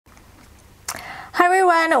Hi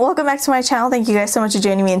everyone, welcome back to my channel. Thank you guys so much for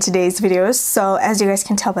joining me in today's videos. So as you guys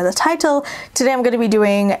can tell by the title, today I'm going to be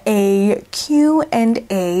doing a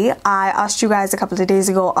Q&A. I asked you guys a couple of days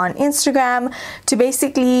ago on Instagram to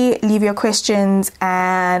basically leave your questions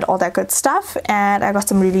and all that good stuff, and I got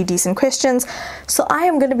some really decent questions, so I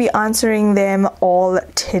am going to be answering them all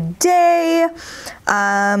today.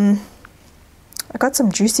 I got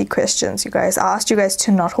some juicy questions, you guys. I asked you guys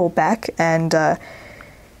to not hold back, and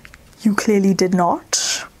you clearly did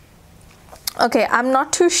not. Okay, I'm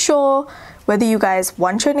not too sure whether you guys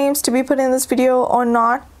want your names to be put in this video or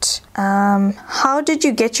not. How did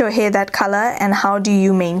you get your hair that color and how do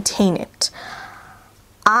you maintain it?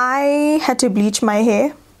 I had to bleach my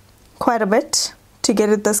hair quite a bit to get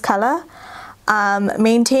it this color.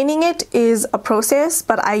 Maintaining it is a process,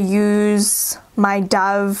 but I use my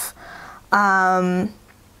Dove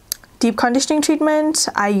deep conditioning treatment.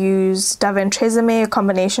 I use Dove and Tresemme, a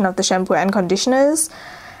combination of the shampoo and conditioners,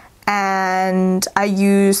 and I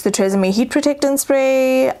use the Tresemme heat protectant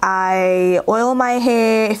spray. I oil my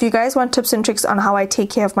hair. If you guys want tips and tricks on how I take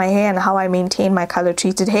care of my hair and how I maintain my color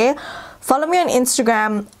treated hair, follow me on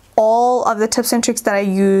Instagram. All of the tips and tricks that I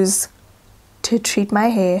use to treat my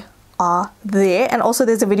hair are there, and also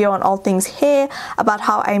there's a video on all things hair about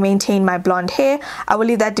how I maintain my blonde hair. I will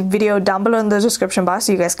leave that video down below in the description box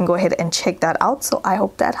so you guys can go ahead and check that out. So I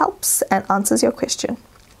hope that helps and answers your question.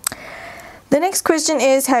 The next question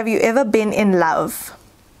is, have you ever been in love?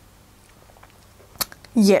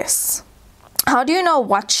 Yes. How do you know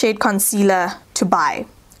what shade concealer to buy?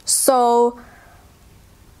 So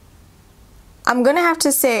I'm gonna have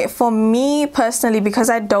to say, for me personally,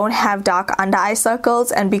 because I don't have dark under eye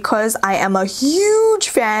circles and because I am a huge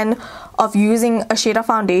fan of using a shade of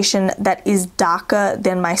foundation that is darker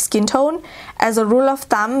than my skin tone, as a rule of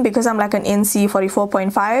thumb, because I'm like an NC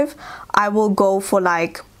 44.5, I will go for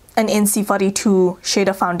like an NC 42 shade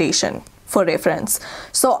of foundation for reference.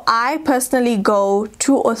 So I personally go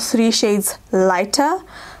 2 or 3 shades lighter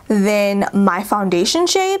than my foundation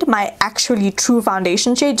shade, my actually true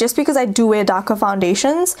foundation shade, just because I do wear darker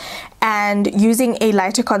foundations, and using a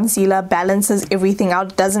lighter concealer balances everything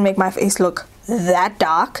out. It doesn't make my face look that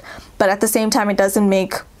dark, but at the same time it doesn't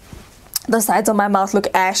make the sides of my mouth look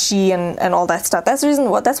ashy and all that stuff. That's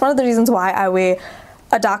one of the reasons why I wear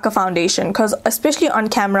a darker foundation, because especially on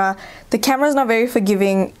camera, the camera is not very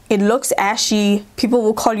forgiving. It looks ashy, people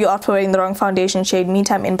will call you out for wearing the wrong foundation shade.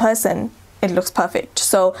 Meantime, in person it looks perfect.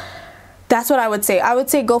 So that's what I would say. I would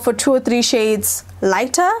say go for 2 or 3 shades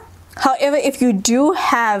lighter. However, if you do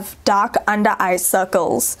have dark under eye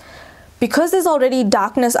circles, because there's already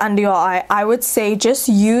darkness under your eye, I would say just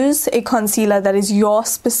use a concealer that is your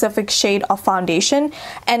specific shade of foundation,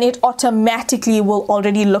 and it automatically will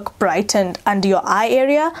already look brightened under your eye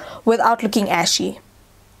area without looking ashy.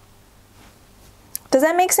 Does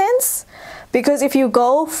that make sense? Because if you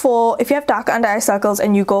have dark under eye circles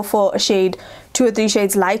and you go for a shade 2 or 3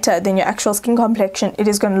 shades lighter than your actual skin complexion, it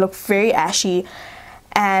is going to look very ashy.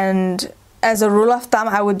 And as a rule of thumb,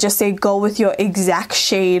 I would just say go with your exact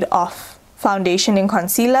shade of foundation and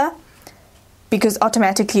concealer, because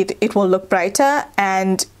automatically it will look brighter.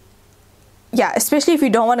 And yeah, especially if you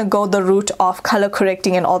don't want to go the route of color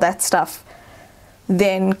correcting and all that stuff,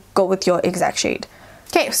 then go with your exact shade.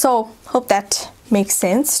 Okay, so hope that makes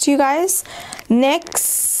sense to you guys.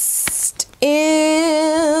 Next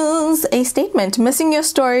is a statement. Missing your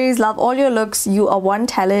stories, love all your looks, you are one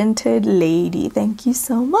talented lady. Thank you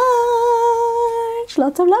so much.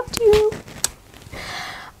 Lots of love to you.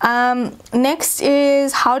 Next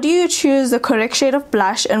is, how do you choose the correct shade of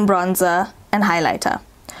blush and bronzer and highlighter?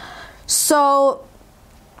 So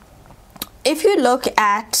if you look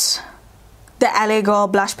at the LA Girl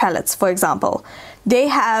blush palettes, for example, they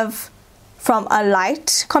have, from a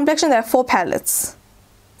light complexion, there are 4 palettes.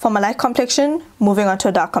 From a light complexion, moving on to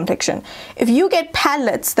a dark complexion. If you get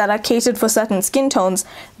palettes that are catered for certain skin tones,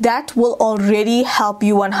 that will already help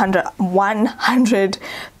you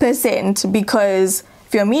 100%, because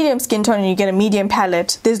if you're a medium skin tone and you get a medium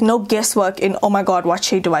palette, there's no guesswork in, oh my god, what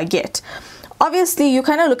shade do I get? Obviously, you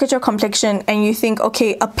kind of look at your complexion and you think,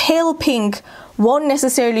 okay, a pale pink won't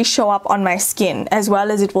necessarily show up on my skin as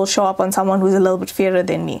well as it will show up on someone who's a little bit fairer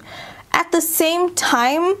than me. At the same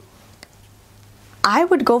time, I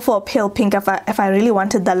would go for a pale pink if I really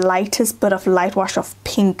wanted the lightest bit of light wash of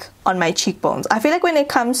pink on my cheekbones. I feel like when it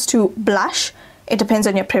comes to blush, it depends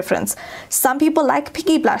on your preference. Some people like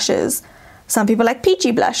pinky blushes. Some people like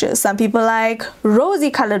peachy blushes. Some people like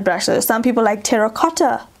rosy colored blushes. Some people like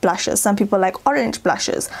terracotta blushes. Some people like orange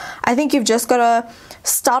blushes. I think you've just got to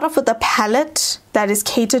start off with a palette that is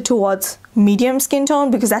catered towards medium skin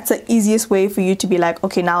tone, because that's the easiest way for you to be like,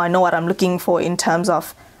 okay, now I know what I'm looking for in terms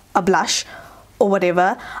of a blush or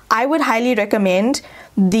whatever. I would highly recommend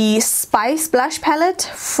the Spice blush palette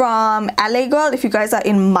from LA Girl. If you guys are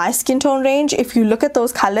in my skin tone range, if you look at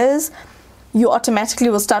those colors, you automatically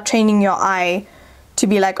will start training your eye to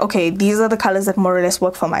be like, okay, these are the colors that more or less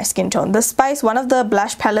work for my skin tone. The Spice, one of the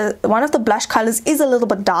blush colors is a little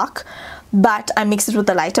bit dark, but I mix it with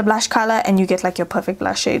the lighter blush color and you get like your perfect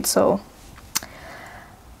blush shade. So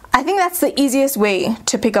I think that's the easiest way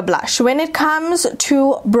to pick a blush. When it comes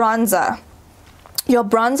to bronzer, your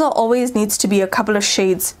bronzer always needs to be a couple of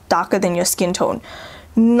shades darker than your skin tone.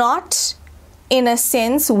 Not in a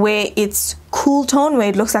sense where it's cool tone, where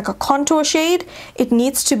it looks like a contour shade. It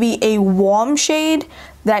needs to be a warm shade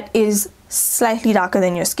that is slightly darker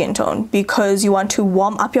than your skin tone, because you want to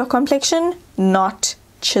warm up your complexion, not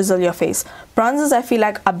chisel your face. Bronzers, I feel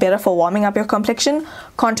like, are better for warming up your complexion.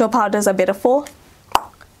 Contour powders are better for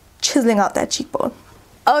chiseling out that cheekbone.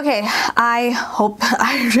 Okay,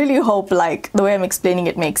 I really hope like the way I'm explaining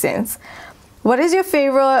it makes sense. What is your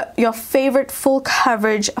favorite full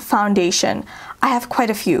coverage foundation? I have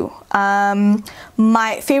quite a few.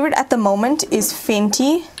 My favorite at the moment is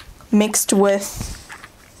Fenty mixed with,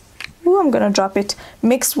 I'm gonna drop it,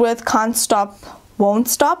 mixed with Can't Stop, Won't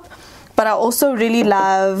Stop. But I also really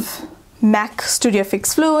love MAC Studio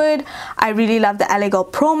Fix Fluid. I really love the LA Girl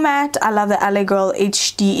Pro Matte. I love the LA Girl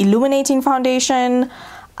HD Illuminating Foundation.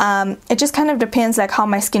 It just kind of depends like how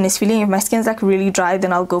my skin is feeling. If my skin's like really dry,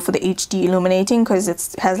 then I'll go for the HD Illuminating because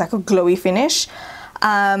it has like a glowy finish.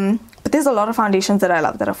 But there's a lot of foundations that I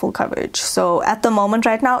love that are full coverage. So at the moment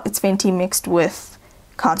right now, it's Fenty mixed with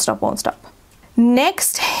Can't Stop, Won't Stop.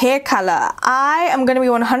 Next, hair color. I am going to be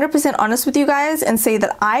 100% honest with you guys and say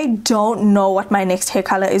that I don't know what my next hair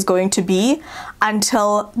color is going to be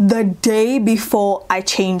until the day before I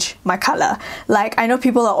change my color. Like, I know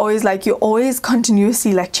people are always like, you're always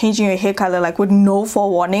continuously like changing your hair color like with no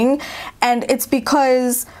forewarning, and it's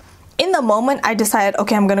because in the moment I decide,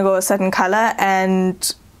 okay, I'm gonna go a certain color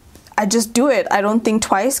and I just do it. I don't think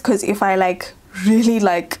twice, because if I like really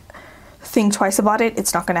like think twice about it,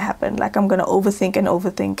 it's not gonna happen. Like, I'm gonna overthink and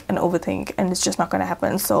overthink and overthink, and it's just not gonna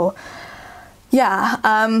happen. So yeah,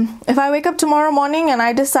 if I wake up tomorrow morning and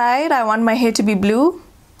I decide I want my hair to be blue,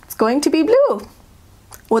 it's going to be blue.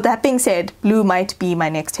 With that being said, blue might be my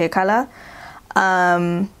next hair color.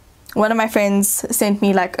 One of my friends sent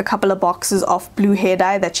me like a couple of boxes of blue hair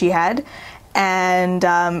dye that she had, and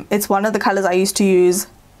it's one of the colors I used to use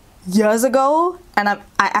years ago, and I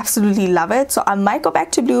absolutely love it. So I might go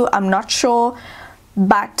back to blue, I'm not sure,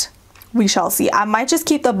 but we shall see. I might just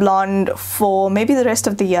keep the blonde for maybe the rest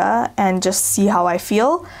of the year and just see how I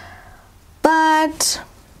feel, but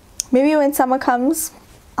maybe when summer comes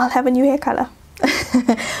I'll have a new hair color.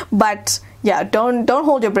 But yeah, don't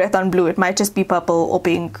hold your breath on blue. It might just be purple or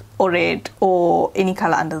pink or red or any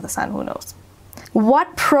color under the sun, who knows.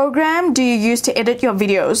 What program do you use to edit your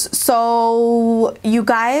videos? So you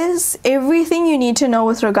guys, everything you need to know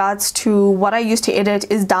with regards to what I use to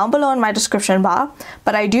edit is down below in my description bar,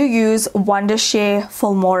 but I do use Wondershare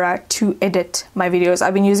Filmora to edit my videos.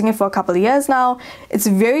 I've been using it for a couple of years now. It's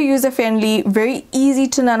very user-friendly, very easy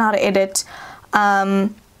to learn how to edit. I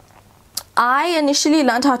initially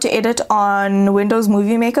learned how to edit on Windows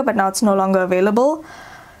Movie Maker, but now it's no longer available.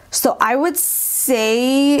 So I would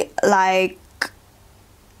say like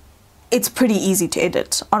it's pretty easy to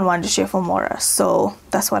edit on Wondershare Filmora, so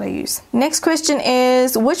that's what I use. Next question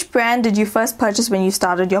is, which brand did you first purchase when you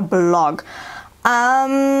started your blog?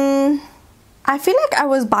 I feel like I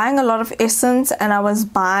was buying a lot of Essence and I was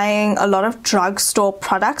buying a lot of drugstore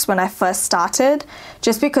products when I first started,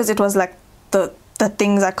 just because it was like the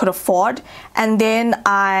things I could afford. And then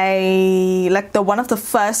one of the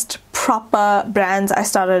first proper brands I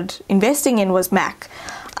started investing in was MAC.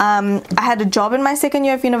 I had a job in my second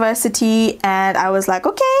year of university, and I was like,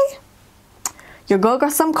 okay, your girl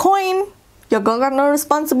got some coin, your girl got no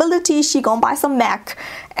responsibility, she gonna buy some MAC.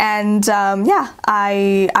 And yeah,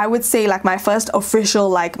 I would say like my first official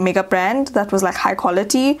like makeup brand that was like high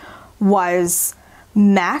quality was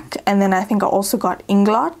MAC, and then I think I also got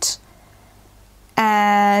Inglot.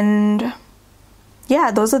 And yeah,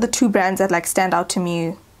 those are the two brands that like stand out to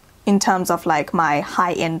me in terms of like my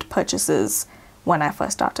high-end purchases when I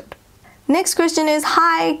first started. Next question is,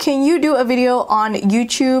 hi, can you do a video on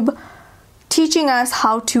YouTube teaching us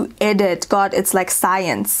how to edit? God, it's like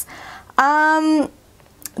science.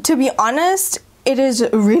 To be honest, it is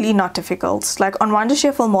really not difficult. Like on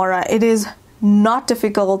Wondershare Filmora, it is not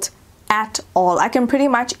difficult at all. I can pretty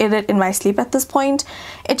much edit in my sleep at this point.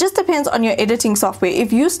 It just depends on your editing software.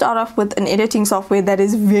 If you start off with an editing software that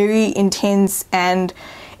is very intense and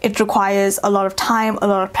it requires a lot of time, a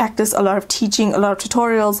lot of practice, a lot of teaching, a lot of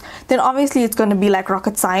tutorials, then obviously it's going to be like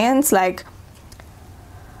rocket science. Like,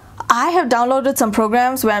 I have downloaded some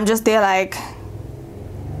programs where I'm just there like,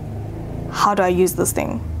 how do I use this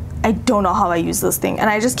thing? I don't know how I use this thing. And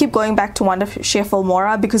I just keep going back to Wondershare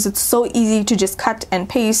Filmora because it's so easy to just cut and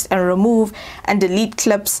paste and remove and delete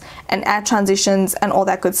clips and add transitions and all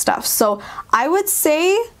that good stuff. So I would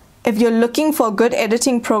say if you're looking for a good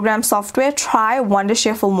editing program software, try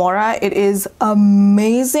Wondershare Filmora. It is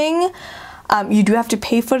amazing. You do have to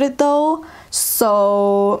pay for it though.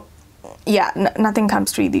 So yeah, nothing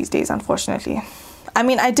comes free these days, unfortunately. I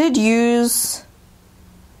mean, I did use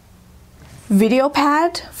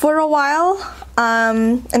VideoPad for a while,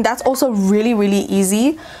 and that's also really, really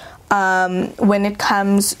easy when it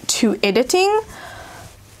comes to editing.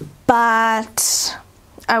 But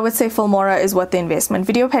I would say Filmora is worth the investment.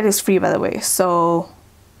 VideoPad is free, by the way, so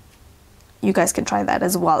you guys can try that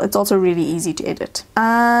as well. It's also really easy to edit.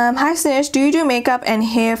 Hi Sanesh, do you do makeup and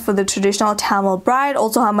hair for the traditional Tamil bride?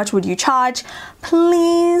 Also, how much would you charge?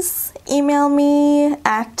 Please email me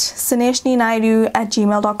at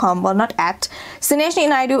saneshnienaidoo@gmail.com. Well, not at,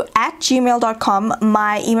 saneshnienaidoo@gmail.com.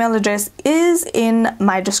 My email address is in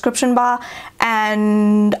my description bar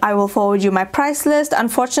and I will forward you my price list.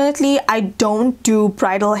 Unfortunately, I don't do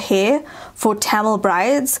bridal hair for Tamil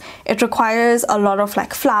brides. It requires a lot of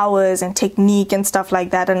like flowers and technique and stuff like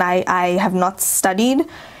that, and I have not studied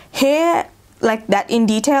hair like that in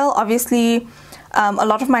detail. Obviously, a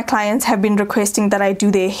lot of my clients have been requesting that I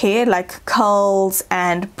do their hair, like curls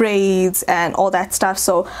and braids and all that stuff.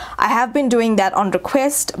 So I have been doing that on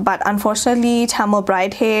request, but unfortunately, Tamil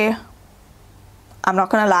bride hair, I'm not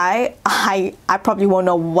gonna lie, I probably won't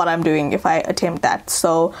know what I'm doing if I attempt that.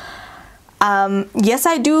 So yes,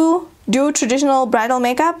 I do traditional bridal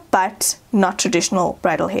makeup, but not traditional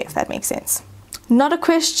bridal hair, if that makes sense. Not a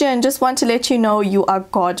question, just want to let you know you are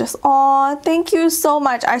gorgeous. Oh, thank you so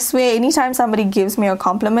much. I swear, anytime somebody gives me a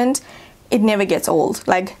compliment, it never gets old.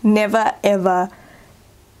 Like, never, ever,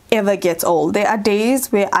 ever gets old. There are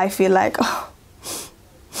days where I feel like, oh,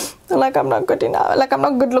 like I'm not good enough, like I'm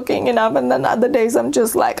not good looking enough, and then other days I'm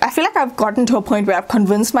just like, I feel like I've gotten to a point where I've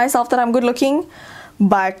convinced myself that I'm good looking,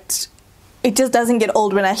 but it just doesn't get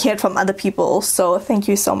old when I hear it from other people. So thank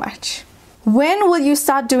you so much. When will you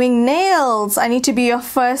start doing nails? I need to be your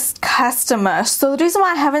first customer. So the reason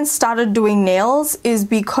why I haven't started doing nails is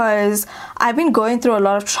because I've been going through a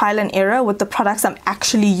lot of trial and error with the products I'm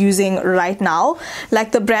actually using right now.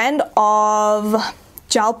 Like, the brand of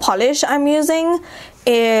gel polish I'm using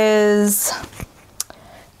is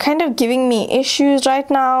kind of giving me issues right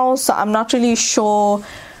now, so I'm not really sure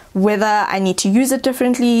whether I need to use it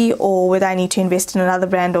differently or whether I need to invest in another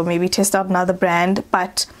brand or maybe test out another brand.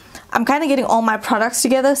 But I'm kind of getting all my products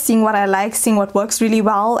together, seeing what I like, seeing what works really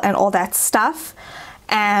well and all that stuff.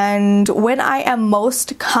 And when I am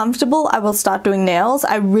most comfortable, I will start doing nails.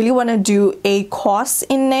 I really want to do a course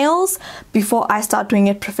in nails before I start doing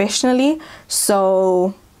it professionally.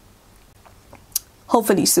 So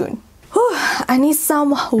hopefully soon. Whew, I need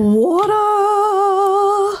some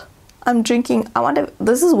water. I'm drinking,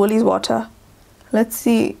 this is Woolies water. Let's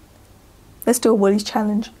see. Let's do a Woolies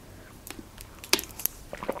challenge.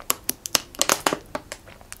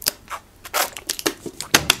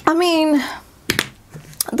 I mean,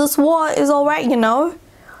 this water is alright, you know.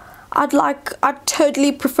 I'd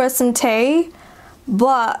totally prefer some tea,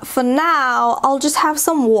 but for now, I'll just have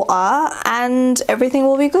some water and everything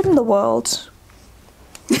will be good in the world.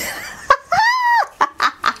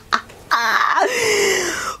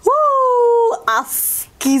 Woo!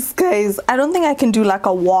 Askies, guys. I don't think I can do like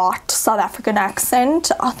a South African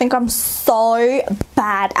accent. I think I'm so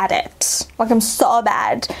bad at it. Like, I'm so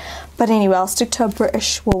bad. But anyway, I'll stick to a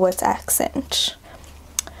British Woolworths accent.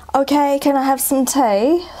 Okay, can I have some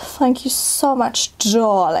tea? Thank you so much,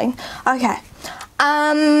 darling. Okay.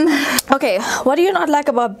 Okay, what do you not like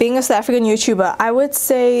about being a South African YouTuber? I would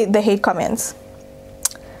say the hate comments.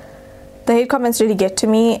 The hate comments really get to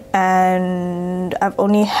me, and I've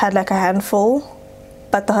only had like a handful,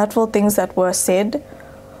 but the hurtful things that were said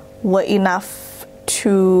were enough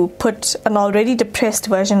to put an already depressed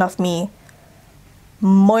version of me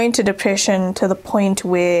more into depression, to the point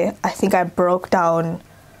where I think I broke down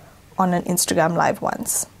on an Instagram live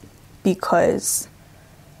once, because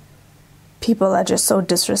people are just so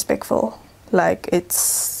disrespectful. Like,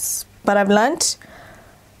 but I've learned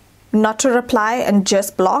not to reply and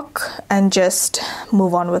just block and just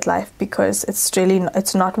move on with life, because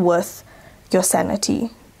it's not worth your sanity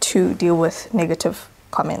to deal with negative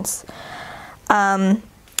comments.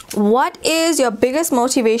 What is your biggest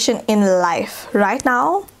motivation in life? Right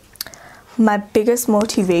now, my biggest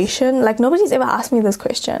motivation, like, nobody's ever asked me this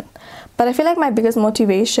question, but I feel like my biggest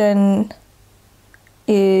motivation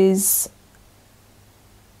is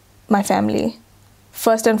my family.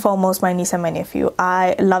 First and foremost, my niece and my nephew.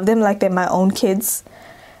 I love them like they're my own kids,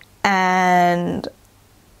 and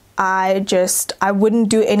I wouldn't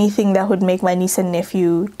do anything that would make my niece and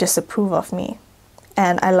nephew disapprove of me.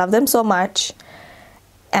 And I love them so much,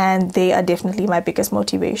 and they are definitely my biggest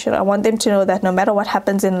motivation. I want them to know that no matter what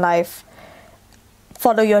happens in life,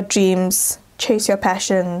 follow your dreams, chase your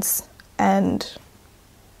passions, and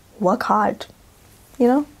work hard. You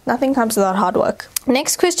know, nothing comes without hard work.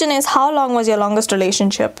 Next question is, how long was your longest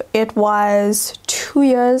relationship? It was 2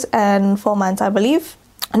 years and 4 months, I believe.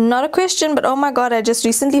 Not a question, but oh my god, I just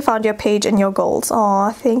recently found your page and your goals. Oh,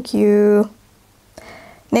 thank you.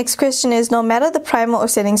 Next question is, no matter the primer or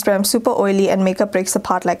setting spray, I'm super oily and makeup breaks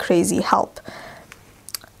apart like crazy. Help.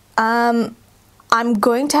 I'm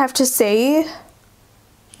going to have to say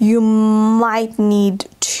you might need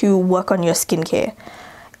to work on your skincare.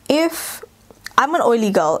 If I'm an oily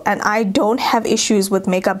girl and I don't have issues with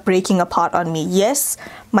makeup breaking apart on me. Yes,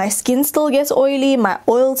 my skin still gets oily, my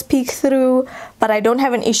oils peek through, but I don't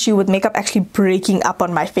have an issue with makeup actually breaking up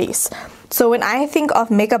on my face. So when I think of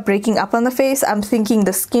makeup breaking up on the face, I'm thinking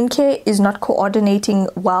the skincare is not coordinating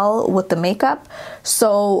well with the makeup.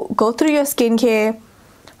 So go through your skincare,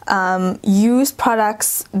 use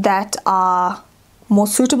products that are more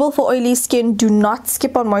suitable for oily skin. Do not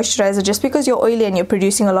skip on moisturizer. Just because you're oily and you're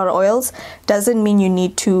producing a lot of oils doesn't mean you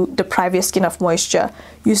need to deprive your skin of moisture.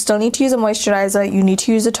 You still need to use a moisturizer, you need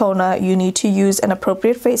to use a toner, you need to use an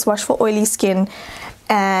appropriate face wash for oily skin.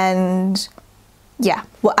 And yeah,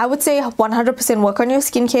 well, I would say 100% work on your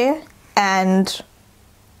skincare, and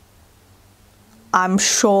I'm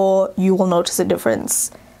sure you will notice a difference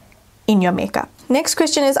in your makeup. Next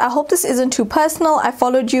question is, I hope this isn't too personal. I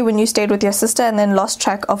followed you when you stayed with your sister and then lost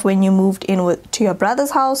track of when you moved in to your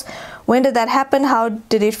brother's house. When did that happen? How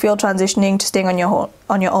did it feel transitioning to staying on your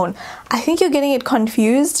own? I think you're getting it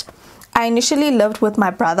confused. I initially lived with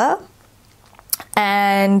my brother,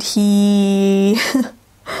 and he's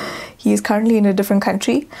currently in a different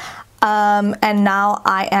country. And now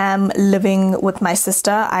I am living with my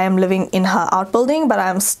sister. I am living in her outbuilding, but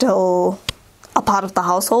I'm still a part of the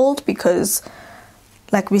household because,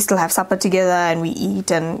 like, we still have supper together and we eat,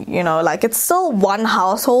 and, you know, like, it's still one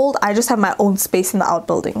household. I just have my own space in the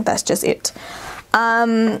outbuilding. That's just it.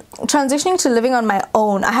 Transitioning to living on my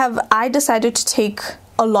own, I decided to take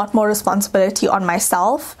a lot more responsibility on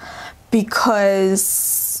myself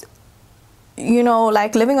because, you know,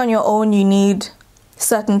 like, living on your own, you need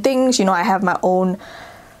certain things. You know, I have my own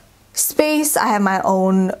space, I have my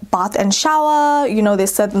own bath and shower. You know,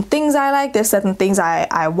 there's certain things I like, there's certain things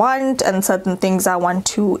I want, and certain things I want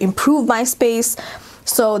to improve my space.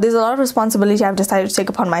 So there's a lot of responsibility I've decided to take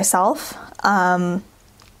upon myself, and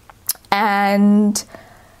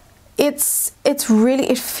it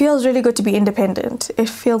feels really good to be independent. It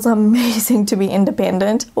feels amazing to be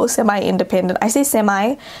independent, or semi-independent. I say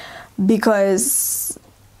semi because,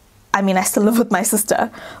 I mean, I still live with my sister,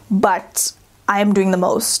 but I am doing the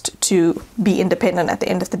most to be independent at the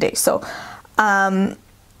end of the day. So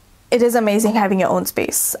it is amazing having your own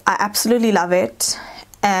space. I absolutely love it,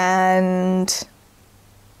 and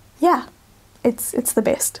yeah, it's the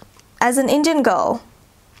best. As an Indian girl,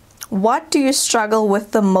 what do you struggle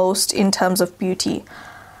with the most in terms of beauty?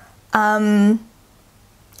 In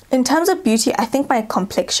terms of beauty, I think my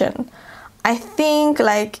complexion. I think,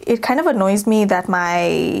 like, it kind of annoys me that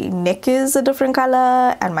my neck is a different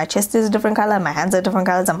color and my chest is a different color and my hands are different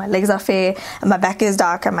colors and my legs are fair and my back is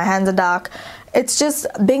dark and my hands are dark. It's just,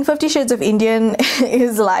 being 50 Shades of Indian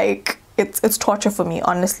is like, it's torture for me,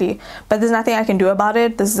 honestly. But there's nothing I can do about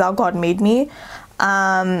it. This is how God made me.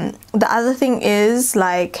 The other thing is,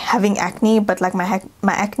 like, having acne, but, like, my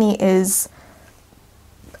acne is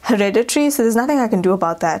hereditary, so there's nothing I can do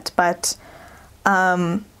about that. But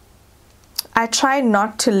I try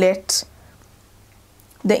not to let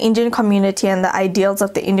the Indian community and the ideals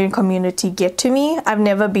of the Indian community get to me. I've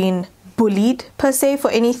never been bullied per se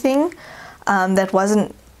for anything that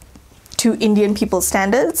wasn't to Indian people's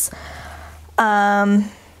standards.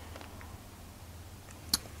 But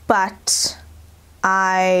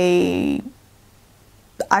I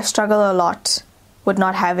struggle a lot with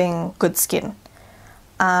not having good skin.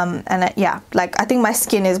 Yeah, like, I think my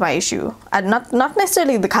skin is my issue. Not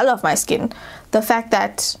necessarily the color of my skin. The fact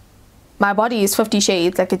that my body is 50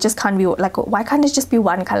 shades. Like, it just can't be, like, why can't it just be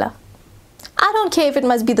one color? I don't care if it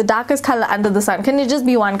must be the darkest color under the sun. Can it just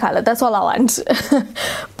be one color? That's all I want.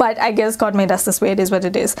 But I guess God made us this way. It is what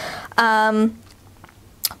it is.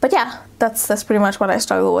 But yeah, that's pretty much what I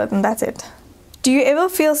struggle with, and that's it. Do you ever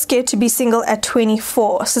feel scared to be single at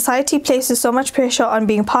 24? Society places so much pressure on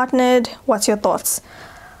being partnered. What's your thoughts?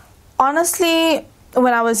 Honestly,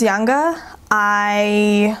 when I was younger,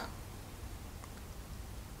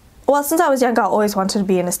 since I was younger, I always wanted to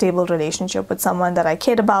be in a stable relationship with someone that I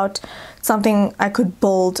cared about, something I could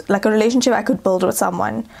build, like a relationship I could build with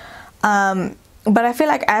someone. But I feel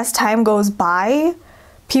like as time goes by,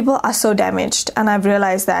 people are so damaged, and I've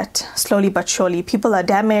realized that slowly but surely. People are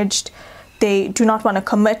damaged. They do not want to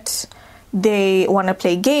commit. They want to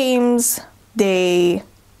play games. They're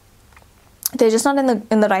just not in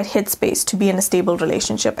the right headspace to be in a stable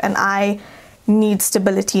relationship, and I need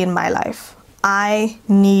stability in my life. I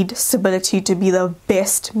need stability to be the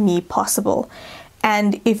best me possible.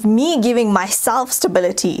 And if me giving myself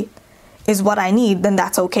stability is what I need, then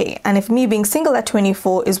that's okay. And if me being single at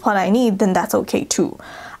 24 is what I need, then that's okay too.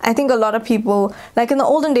 I think a lot of people, like in the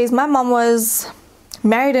olden days, my mom was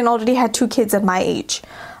married and already had 2 kids at my age,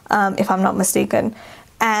 if I'm not mistaken.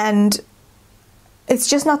 And it's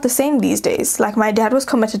just not the same these days. Like, my dad was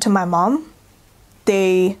committed to my mom.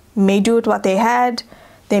 They made do with what they had.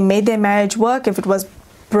 They made their marriage work. If it was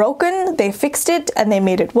broken, they fixed it and they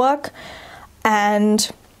made it work. And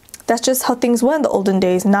that's just how things were in the olden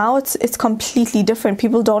days. Now it's completely different.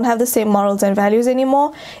 People don't have the same morals and values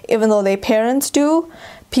anymore, even though their parents do.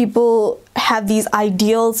 People have these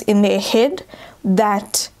ideals in their head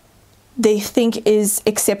that they think is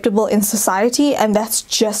acceptable in society, and that's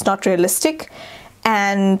just not realistic.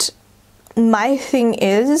 And my thing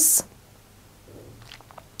is,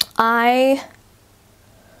 I'm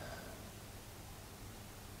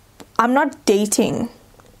not dating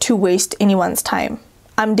to waste anyone's time.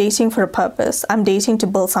 I'm dating for a purpose. I'm dating to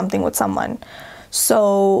build something with someone.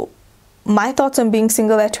 So my thoughts on being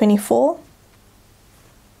single at 24,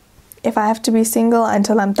 if I have to be single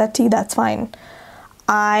until I'm 30, that's fine.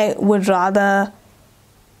 I would rather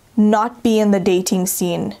not be in the dating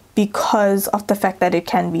scene because of the fact that it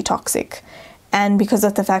can be toxic, and because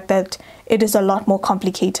of the fact that it is a lot more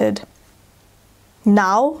complicated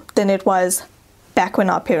now than it was back when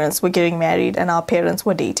our parents were getting married and our parents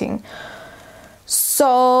were dating.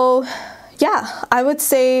 So yeah, I would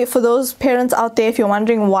say for those parents out there, if you're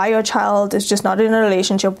wondering why your child is just not in a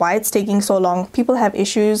relationship, why it's taking so long, people have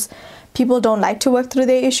issues. People don't like to work through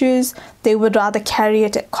their issues. They would rather carry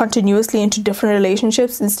it continuously into different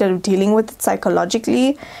relationships instead of dealing with it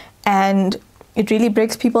psychologically. And it really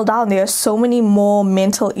breaks people down. There are so many more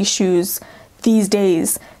mental issues these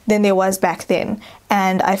days than there was back then.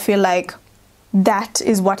 And I feel like that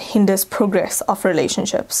is what hinders progress of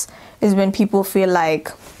relationships, is when people feel like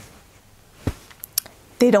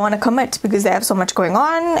they don't want to commit because they have so much going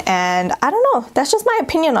on. And I don't know, that's just my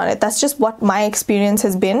opinion on it. That's just what my experience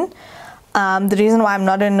has been. The reason why I'm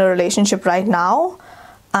not in a relationship right now,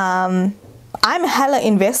 I'm hella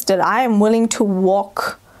invested. I am willing to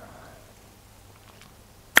walk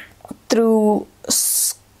through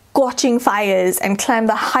scorching fires and climb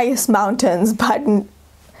the highest mountains, but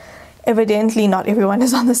evidently not everyone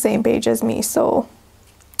is on the same page as me. So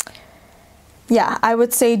yeah, I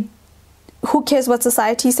would say, who cares what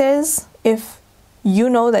society says? If you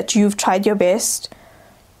know that you've tried your best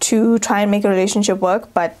to try and make a relationship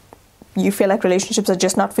work, but you feel like relationships are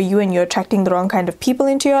just not for you and you're attracting the wrong kind of people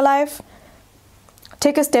into your life,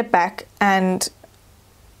 take a step back and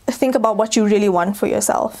think about what you really want for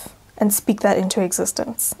yourself and speak that into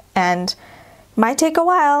existence. And it might take a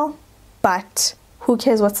while, but who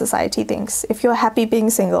cares what society thinks? If you're happy being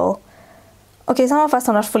single, okay, some of us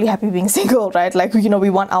are not fully happy being single, right? Like, you know, we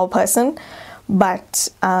want our person, but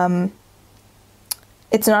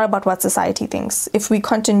it's not about what society thinks. If we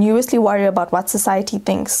continuously worry about what society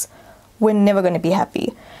thinks, we're never going to be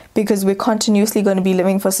happy, because we're continuously going to be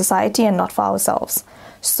living for society and not for ourselves.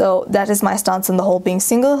 So that is my stance on the whole being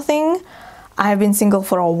single thing. I've been single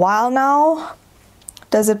for a while now.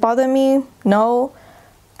 Does it bother me? No.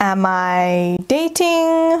 Am I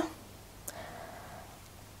dating?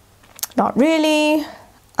 Not really.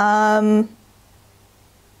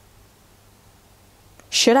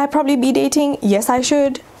 Should I probably be dating? Yes, I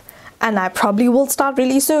should. And I probably will start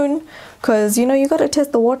really soon, because, you know, you gotta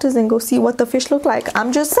test the waters and go see what the fish look like.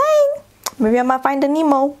 I'm just saying. Maybe I might find a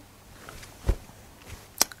Nemo.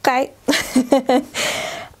 Okay.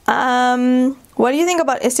 What do you think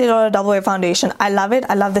about Estee Lauder Double Wear Foundation? I love it.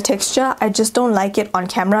 I love the texture. I just don't like it on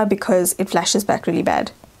camera because it flashes back really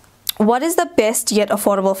bad. What is the best yet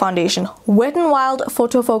affordable foundation? Wet n Wild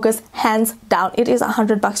Photofocus, hands down. It is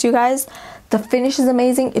 $100, you guys. The finish is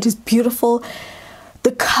amazing. It is beautiful.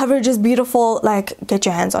 The coverage is beautiful. Like, get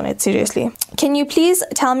your hands on it, seriously. Can you please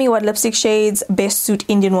tell me what lipstick shades best suit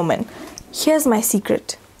Indian women? Here's my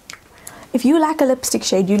secret. If you like a lipstick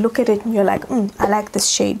shade, you look at it and you're like, I like this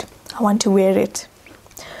shade. I want to wear it.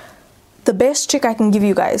 The best trick I can give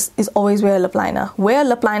you guys is always wear a lip liner. Wear a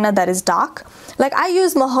lip liner that is dark. Like, I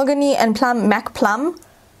use Mahogany and MAC Plum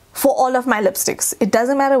for all of my lipsticks. It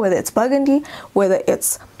doesn't matter whether it's burgundy, whether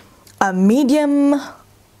it's a medium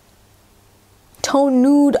tone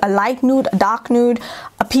nude, a light nude, a dark nude,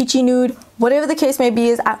 a peachy nude, whatever the case may be,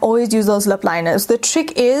 is I always use those lip liners. The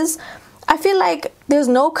trick is, I feel like there's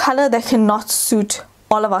no color that cannot suit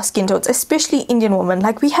all of our skin tones, especially Indian women.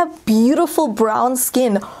 Like, we have beautiful brown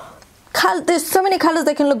skin. There's so many colors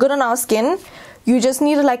that can look good on our skin. You just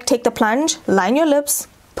need to like take the plunge, line your lips,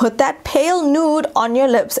 put that pale nude on your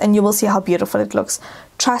lips, and you will see how beautiful it looks.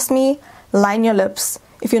 Trust me, line your lips.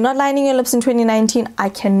 If you're not lining your lips in 2019, I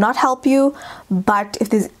cannot help you. But if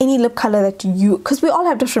there's any lip color that because we all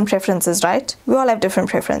have different preferences, right? We all have different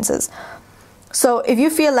preferences. So if you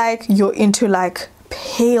feel like you're into like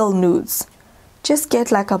pale nudes, just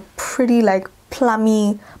get like a pretty like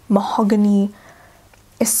plummy, mahogany,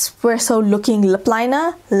 espresso looking lip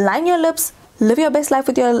liner. Line your lips, live your best life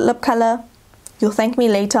with your lip color. You'll thank me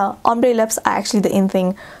later. Ombre lips are actually the in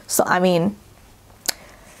thing. So I mean,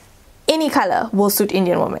 any color will suit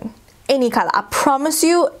Indian women. Any color. I promise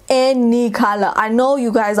you, any color. I know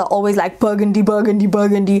you guys are always like burgundy, burgundy,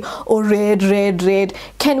 burgundy, or red, red, red.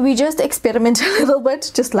 Can we just experiment a little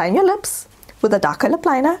bit? Just line your lips with a darker lip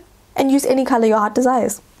liner and use any color your heart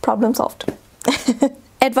desires. Problem solved.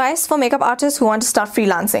 Advice for makeup artists who want to start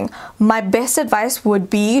freelancing. My best advice would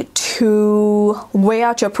be to weigh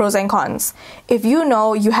out your pros and cons. If you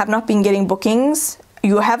know you have not been getting bookings,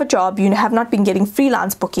 you have a job, you have not been getting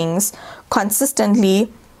freelance bookings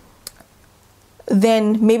consistently,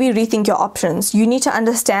 then maybe rethink your options. You need to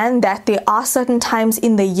understand that there are certain times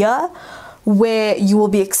in the year where you will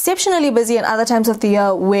be exceptionally busy, and other times of the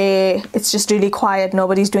year where it's just really quiet,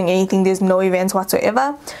 nobody's doing anything, there's no events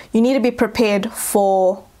whatsoever. You need to be prepared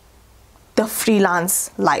for the freelance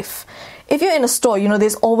life. If you're in a store, you know,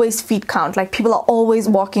 there's always feet count, like people are always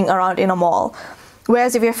walking around in a mall.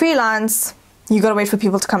 Whereas if you're freelance, you gotta wait for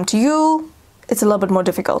people to come to you. It's a little bit more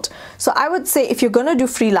difficult. So I would say if you're gonna do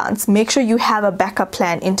freelance, make sure you have a backup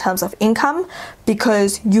plan in terms of income,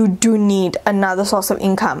 because you do need another source of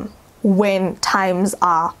income when times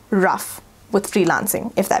are rough with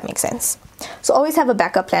freelancing, if that makes sense. So always have a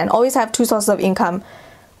backup plan. Always have two sources of income.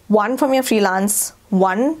 One from your freelance,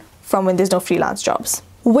 one from when there's no freelance jobs.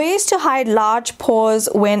 Ways to hide large pores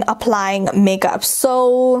when applying makeup.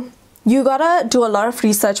 So you gotta do a lot of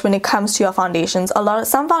research when it comes to your foundations.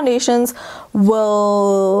 Some foundations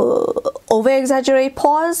will over exaggerate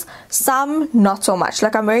pores, some not so much.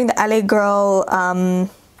 Like I'm wearing the LA Girl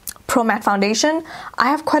Pro Matte foundation. I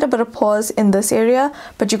have quite a bit of pores in this area,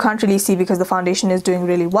 but you can't really see because the foundation is doing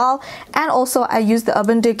really well. And also I use the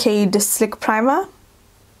Urban Decay Slick Primer,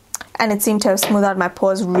 and it seemed to have smoothed out my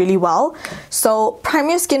pores really well. So prime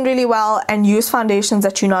your skin really well and use foundations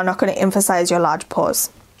that you know are not going to emphasize your large pores.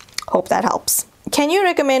 Hope that helps. Can you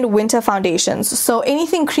recommend winter foundations? So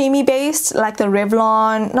anything creamy based, like the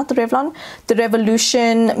the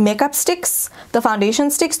Revolution makeup sticks, the foundation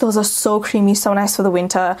sticks, those are so creamy, so nice for the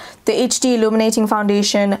winter. The HD Illuminating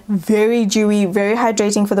foundation, very dewy, very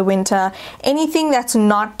hydrating for the winter. Anything that's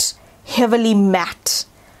not heavily matte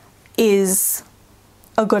is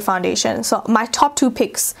a good foundation. So my top two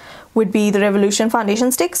picks would be the Revolution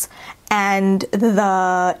foundation sticks and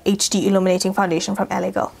the HD Illuminating foundation from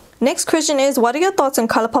LA Girl. Next question is, what are your thoughts on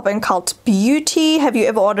Colourpop and Cult Beauty? Have you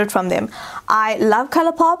ever ordered from them? I love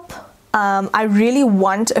Colourpop. I really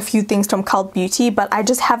want a few things from Cult Beauty, but I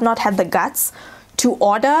just have not had the guts to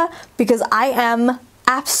order because I am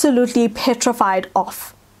absolutely petrified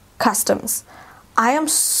of customs. I am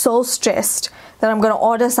so stressed that I'm going to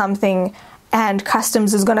order something and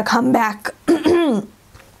customs is going to come back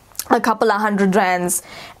a couple of $100,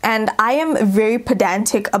 and I am very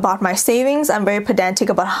pedantic about my savings. I'm very pedantic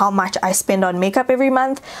about how much I spend on makeup every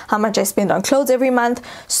month, how much I spend on clothes every month.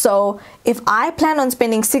 So if I plan on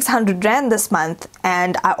spending 600 Rand this month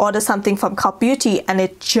and I order something from Cult Beauty and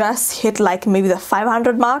it just hit like maybe the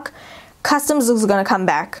 500 mark, customs is going to come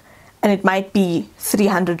back and it might be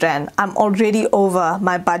 300 Rand. I'm already over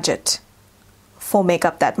my budget for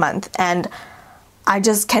makeup that month, and I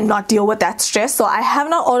just cannot deal with that stress. So I have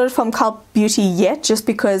not ordered from Cult Beauty yet, just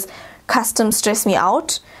because customs stress me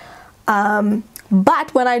out.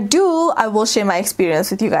 But when I do, I will share my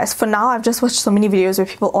experience with you guys. For now, I've just watched so many videos where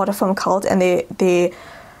people order from Cult and their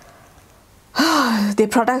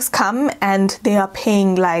products come and they are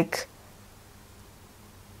paying like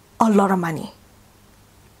a lot of money.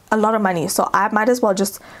 A lot of money. So I might as well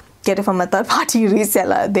just get it from a third-party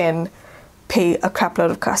reseller than pay a crap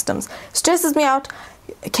load of customs. Stresses me out.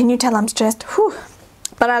 Can you tell I'm stressed? Whew.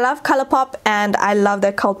 But I love ColourPop, and I love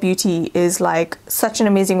that Cult Beauty is like such an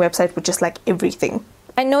amazing website with just like everything.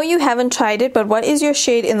 I know you haven't tried it, but what is your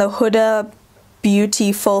shade in the Huda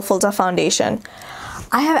Beauty Full Filter Foundation?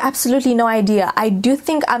 I have absolutely no idea. I do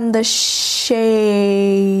think I'm the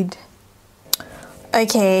shade...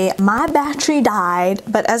 Okay, my battery died,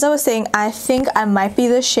 but as I was saying, I think I might be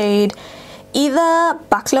the shade either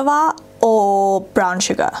Baklava or Brown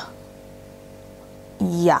Sugar.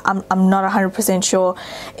 Yeah, I'm not 100% sure.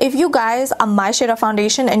 If you guys are my shade of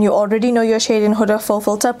foundation and you already know your shade in Huda Full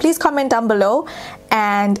Filter, please comment down below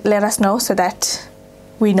and let us know so that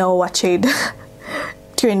we know what shade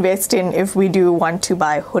to invest in if we do want to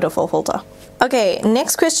buy Huda Full Filter. Okay,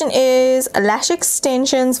 next question is lash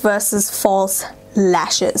extensions versus false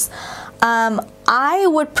lashes. I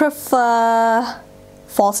would prefer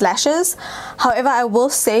false lashes. However, I will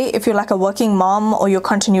say if you're like a working mom or you're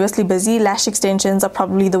continuously busy, lash extensions are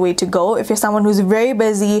probably the way to go. If you're someone who's very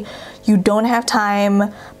busy, you don't have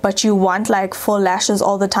time, but you want like full lashes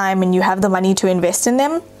all the time and you have the money to invest in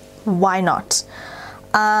them, why not?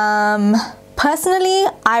 Personally,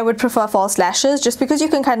 I would prefer false lashes just because you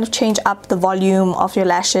can kind of change up the volume of your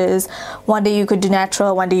lashes. One day you could do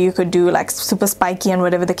natural, one day you could do like super spiky and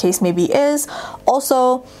whatever the case maybe is.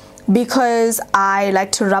 Also, because I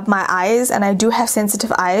like to rub my eyes and I do have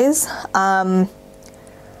sensitive eyes,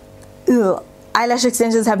 eyelash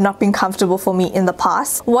extensions have not been comfortable for me in the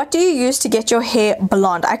past. What do you use to get your hair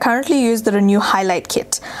blonde? I currently use the Renew Highlight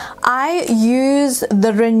Kit. I use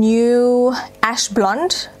the Renew Ash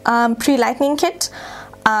Blonde pre-lightening kit.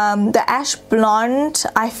 The Ash Blonde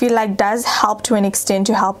I feel like does help to an extent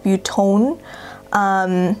to help you tone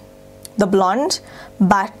the blonde,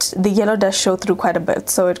 but the yellow does show through quite a bit,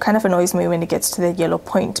 so it kind of annoys me when it gets to the yellow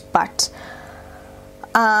point. But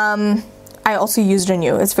I also use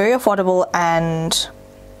Renew. It's very affordable, and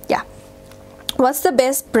yeah. What's the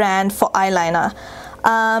best brand for eyeliner?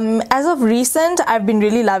 As of recent, I've been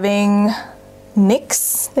really loving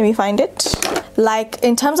NYX. Let me find it. Like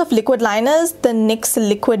in terms of liquid liners, the NYX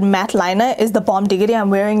liquid matte liner is the bomb diggity. I'm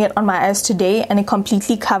wearing it on my eyes today, and it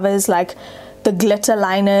completely covers like the glitter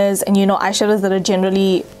liners and, you know, eyeshadows that are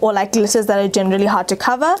generally, or like glitters that are generally hard to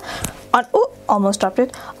cover. Almost dropped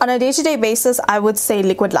it. On a day-to-day basis, I would say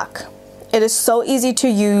Liquid Luck. It is so easy to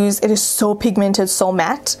use. It is so pigmented, so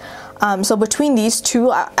matte. So between these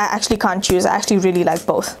two, I actually can't choose. I actually really like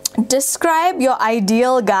both. Describe your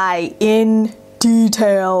ideal guy in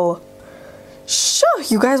detail. Sure,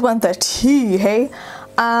 you guys want the tea, hey?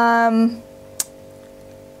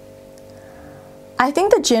 I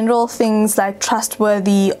think the general things like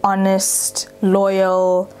trustworthy, honest,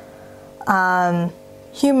 loyal,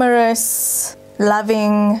 humorous,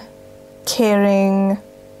 loving, caring.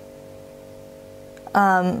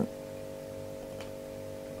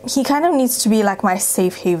 He kind of needs to be like my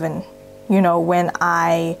safe haven, you know, when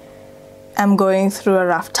I am going through a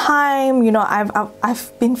rough time. You know,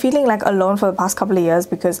 I've been feeling like alone for the past couple of years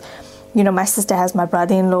because, you know, my sister has my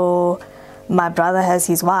brother-in-law, my brother has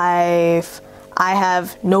his wife, I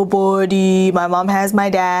have nobody, my mom has my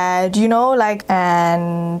dad, you know, like,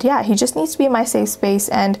 and yeah, he just needs to be my safe space.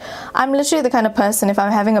 And I'm literally the kind of person, if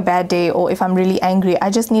I'm having a bad day or if I'm really angry, I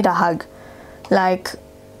just need a hug. Like,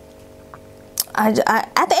 at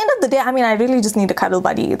the end of the day, I mean, I really just need a cuddle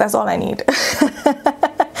buddy. That's all I need.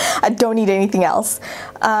 I don't need anything else.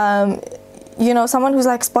 You know, someone who's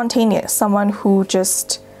like spontaneous, someone who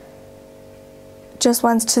just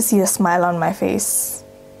wants to see a smile on my face,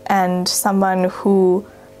 and someone who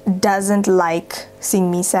doesn't like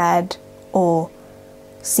seeing me sad or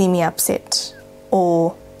see me upset,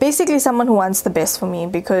 or basically someone who wants the best for me,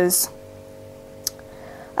 because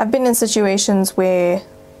I've been in situations where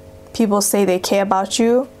people say they care about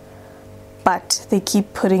you, but they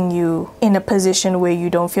keep putting you in a position where you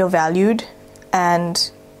don't feel valued.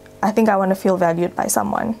 And I think I want to feel valued by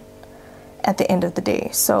someone at the end of the day.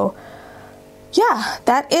 So yeah,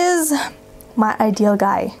 that is my ideal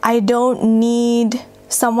guy. I don't need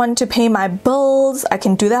someone to pay my bills. I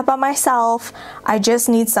can do that by myself. I just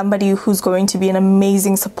need somebody who's going to be an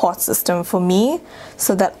amazing support system for me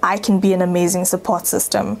so that I can be an amazing support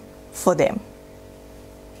system for them.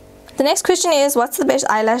 The next question is, what's the best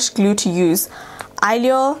eyelash glue to use?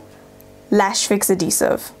 Eyelure Lash Fix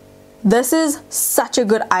Adhesive. This is such a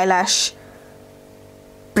good eyelash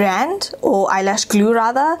brand, or eyelash glue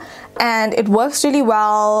rather, and it works really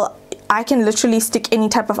well. I can literally stick any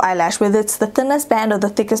type of eyelash, whether it's the thinnest band or the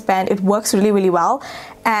thickest band. It works really, really well,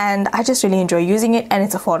 and I just really enjoy using it, and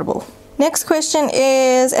it's affordable. Next question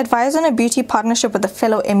is, advise on a beauty partnership with a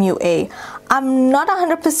fellow MUA. I'm not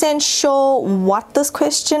 100% sure what this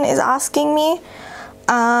question is asking me,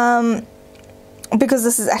 because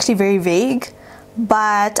this is actually very vague.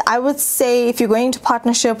 But I would say if you're going into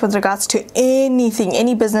partnership with regards to anything,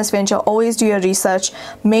 any business venture, always do your research.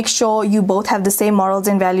 Make sure you both have the same morals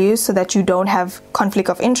and values so that you don't have conflict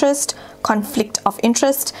of interest,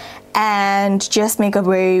 and just make a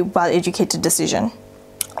very well-educated decision.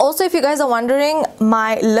 Also, if you guys are wondering,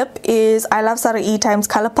 my lip is I Love Sarah E times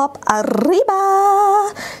Colourpop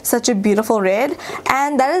Arriba. Such a beautiful red.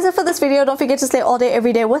 And that is it for this video. Don't forget to slay all day,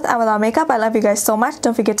 every day with and without makeup. I love you guys so much.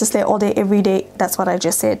 Don't forget to slay all day, every day. That's what I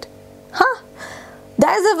just said. Huh?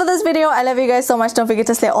 That is it for this video. I love you guys so much. Don't forget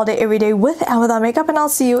to slay all day, every day with and without makeup. And I'll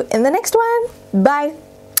see you in the next one. Bye.